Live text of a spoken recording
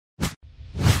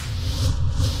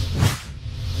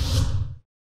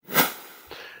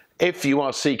If you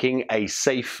are seeking a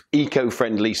safe,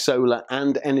 eco-friendly solar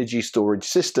and energy storage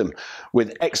system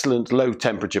with excellent low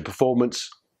temperature performance,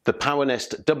 the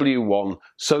PowerNest W1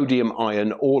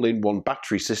 sodium-ion all-in-one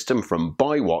battery system from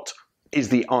Biwatt is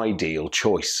the ideal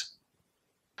choice.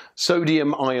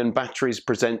 Sodium-ion batteries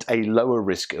present a lower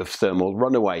risk of thermal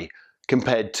runaway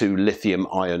compared to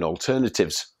lithium-ion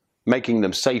alternatives, making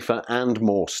them safer and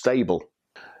more stable.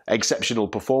 Exceptional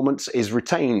performance is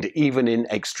retained even in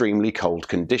extremely cold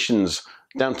conditions,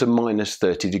 down to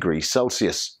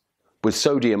 -30°C, with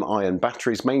sodium-ion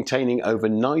batteries maintaining over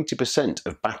 90%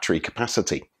 of battery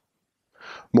capacity.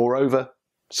 Moreover,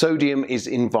 sodium is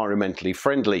environmentally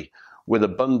friendly, with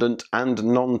abundant and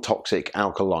non-toxic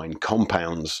alkaline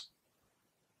compounds.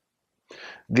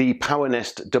 The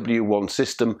PowerNest W1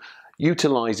 system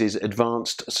utilizes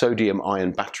advanced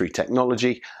sodium-ion battery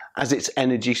technology as its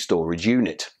energy storage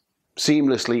unit,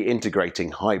 seamlessly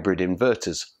integrating hybrid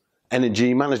inverters,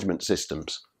 energy management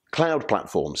systems, cloud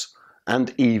platforms,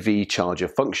 and EV charger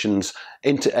functions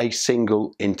into a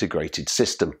single integrated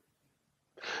system.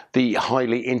 The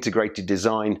highly integrated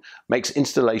design makes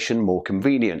installation more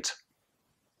convenient.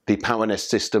 The PowerNest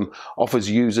system offers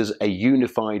users a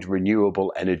unified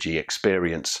renewable energy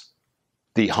experience.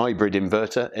 The hybrid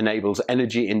inverter enables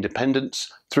energy independence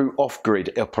through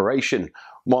off-grid operation,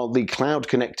 while the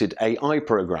cloud-connected AI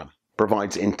program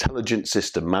provides intelligent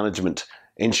system management,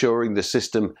 ensuring the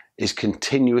system is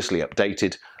continuously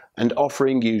updated and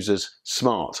offering users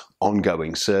smart,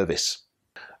 ongoing service.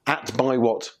 At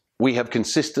Biwatt, we have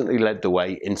consistently led the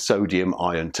way in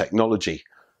sodium-ion technology,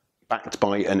 backed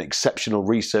by an exceptional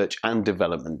research and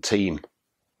development team.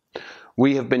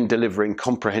 We have been delivering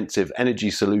comprehensive energy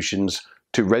solutions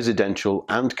to residential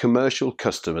and commercial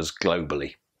customers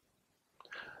globally.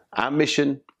 Our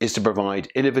mission is to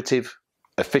provide innovative,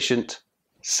 efficient,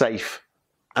 safe,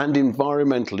 and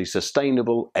environmentally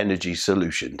sustainable energy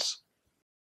solutions.